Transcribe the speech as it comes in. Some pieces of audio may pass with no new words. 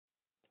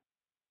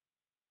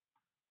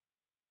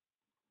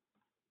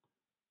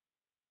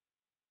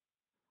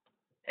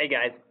Hey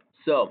guys,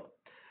 so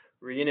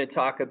we're going to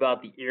talk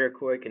about the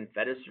Iroquois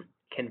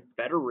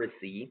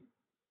Confederacy.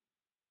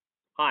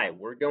 Hi,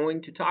 we're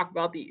going to talk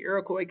about the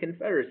Iroquois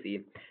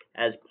Confederacy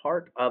as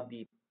part of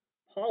the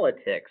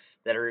politics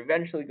that are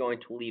eventually going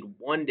to lead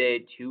one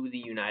day to the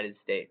United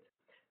States.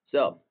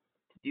 So,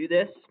 to do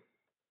this,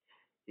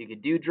 you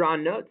could do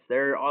drawn notes.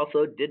 There are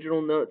also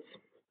digital notes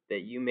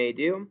that you may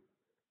do,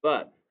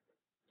 but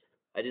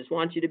I just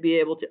want you to be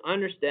able to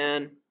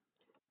understand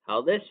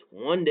how this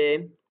one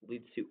day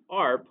leads to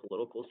our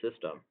political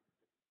system.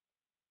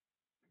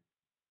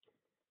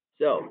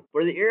 So,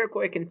 for the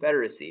Iroquois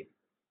Confederacy,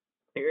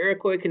 the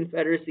Iroquois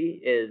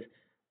Confederacy is,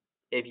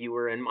 if you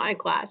were in my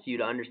class,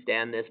 you'd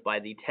understand this by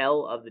the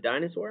tale of the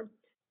dinosaur,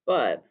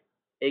 but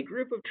a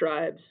group of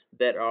tribes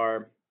that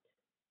are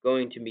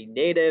going to be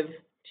native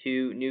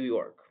to New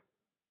York.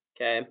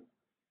 Okay?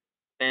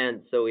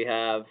 And so we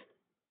have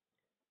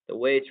the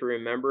way to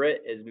remember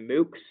it is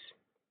Mooks.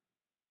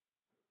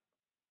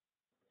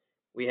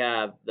 We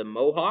have the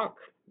Mohawk.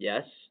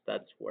 Yes,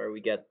 that's where we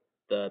get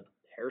the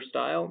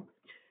hairstyle.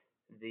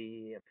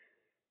 The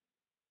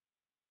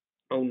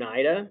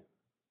Oneida,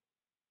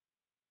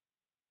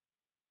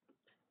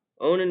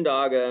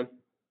 Onondaga,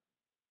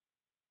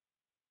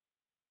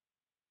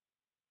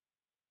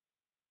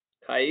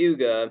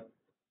 Cayuga,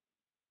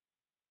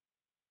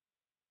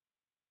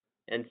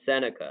 and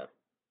Seneca.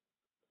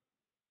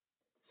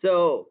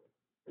 So,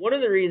 one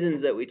of the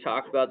reasons that we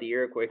talk about the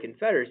Iroquois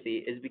Confederacy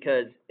is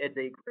because it's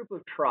a group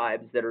of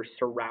tribes that are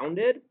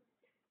surrounded.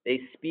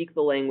 They speak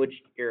the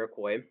language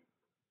Iroquois,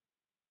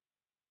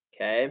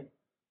 okay,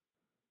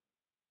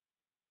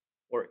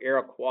 or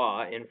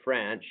Iroquois in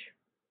French,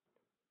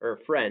 or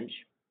French.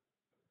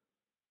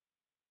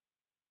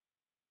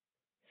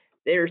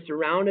 They are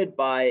surrounded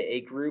by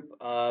a group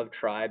of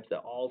tribes that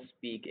all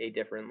speak a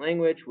different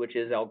language, which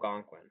is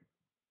Algonquin,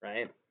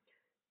 right?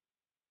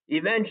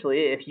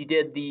 Eventually, if you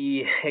did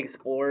the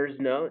explorer's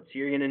notes,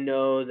 you're going to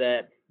know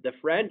that the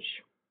French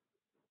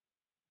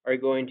are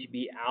going to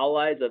be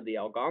allies of the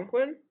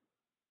Algonquin,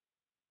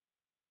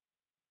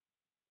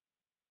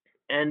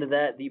 and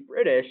that the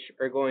British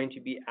are going to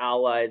be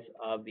allies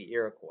of the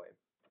Iroquois.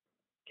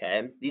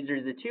 Okay, these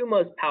are the two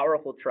most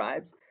powerful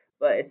tribes,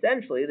 but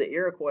essentially the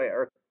Iroquois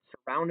are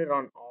surrounded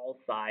on all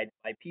sides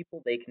by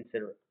people they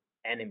consider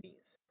enemies.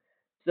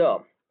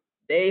 So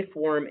they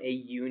form a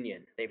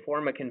union, they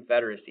form a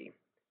confederacy.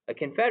 A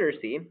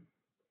confederacy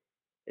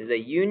is a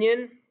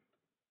union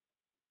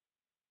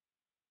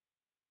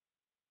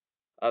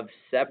of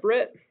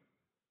separate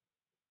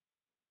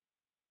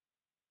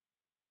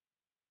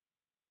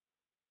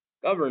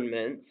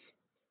governments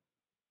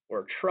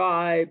or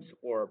tribes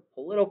or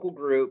political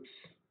groups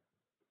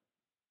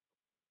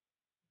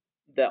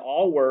that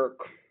all work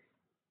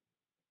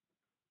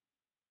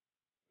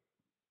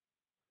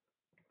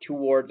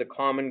towards a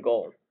common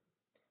goal.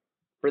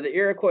 For the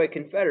Iroquois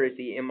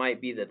Confederacy, it might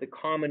be that the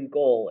common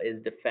goal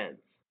is defense.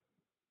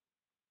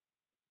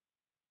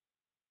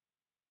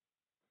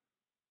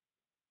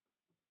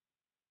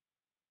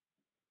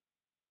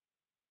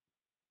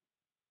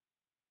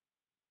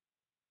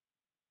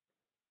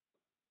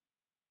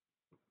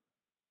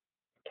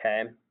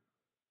 Okay?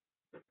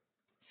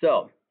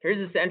 So,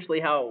 here's essentially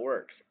how it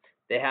works.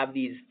 They have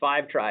these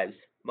 5 tribes: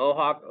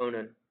 Mohawk,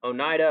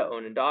 Oneida,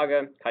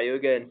 Onondaga,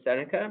 Cayuga, and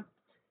Seneca.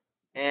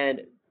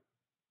 And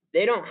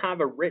they don't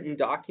have a written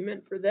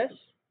document for this.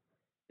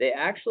 They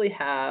actually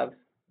have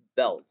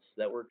belts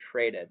that were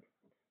traded.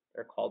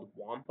 They're called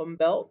wampum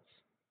belts.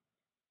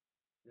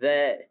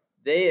 That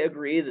they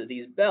agree that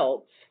these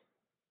belts,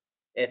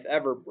 if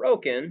ever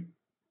broken,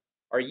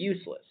 are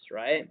useless,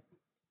 right?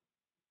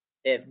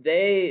 If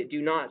they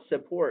do not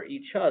support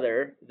each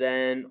other,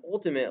 then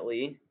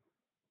ultimately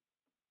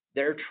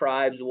their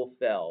tribes will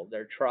fail.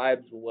 Their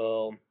tribes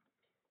will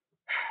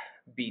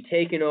be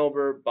taken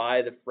over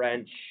by the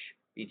French,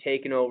 be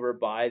taken over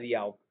by the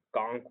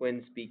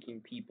Algonquin speaking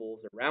peoples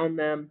around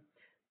them.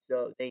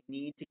 So they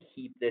need to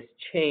keep this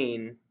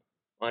chain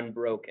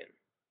unbroken.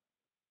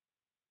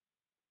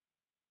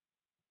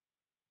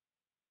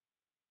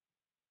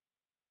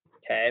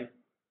 Okay?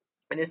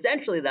 And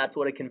essentially that's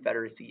what a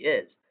confederacy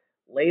is.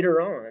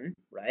 Later on,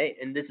 right,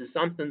 and this is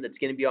something that's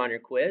going to be on your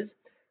quiz,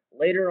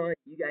 later on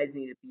you guys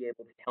need to be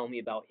able to tell me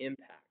about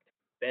impact.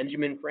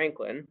 Benjamin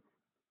Franklin,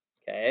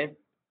 okay,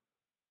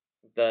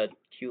 the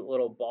cute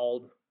little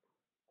bald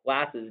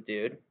glasses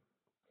dude,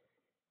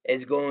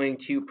 is going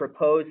to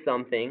propose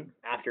something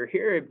after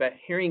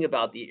hearing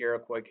about the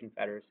Iroquois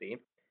Confederacy,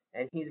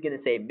 and he's going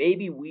to say,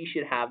 maybe we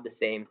should have the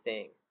same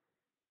thing.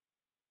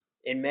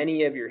 In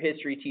many of your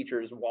history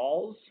teachers'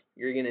 walls,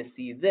 you're going to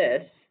see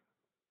this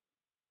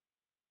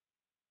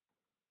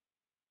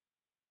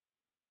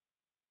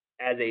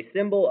as a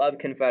symbol of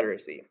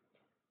Confederacy,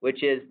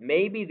 which is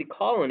maybe the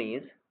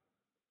colonies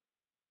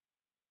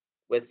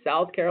with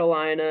South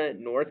Carolina,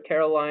 North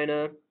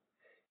Carolina,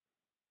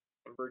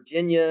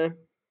 Virginia,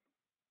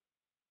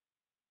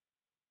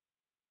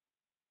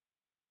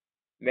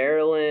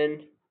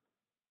 Maryland,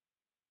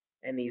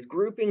 and these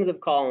groupings of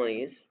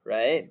colonies,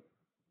 right?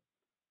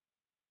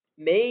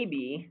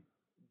 Maybe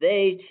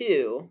they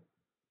too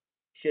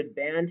should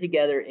band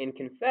together in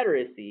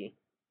Confederacy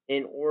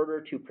in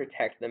order to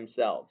protect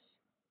themselves.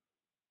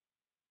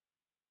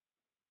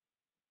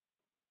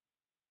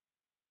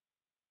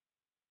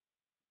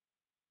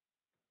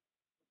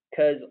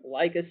 Because,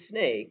 like a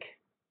snake,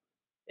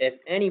 if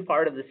any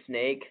part of the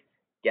snake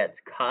gets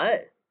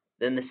cut,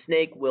 then the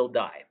snake will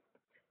die.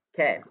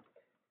 Okay,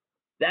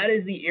 that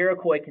is the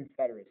Iroquois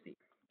Confederacy.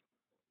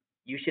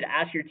 You should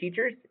ask your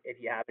teachers if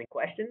you have any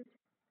questions.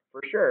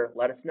 For sure,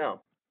 let us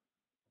know.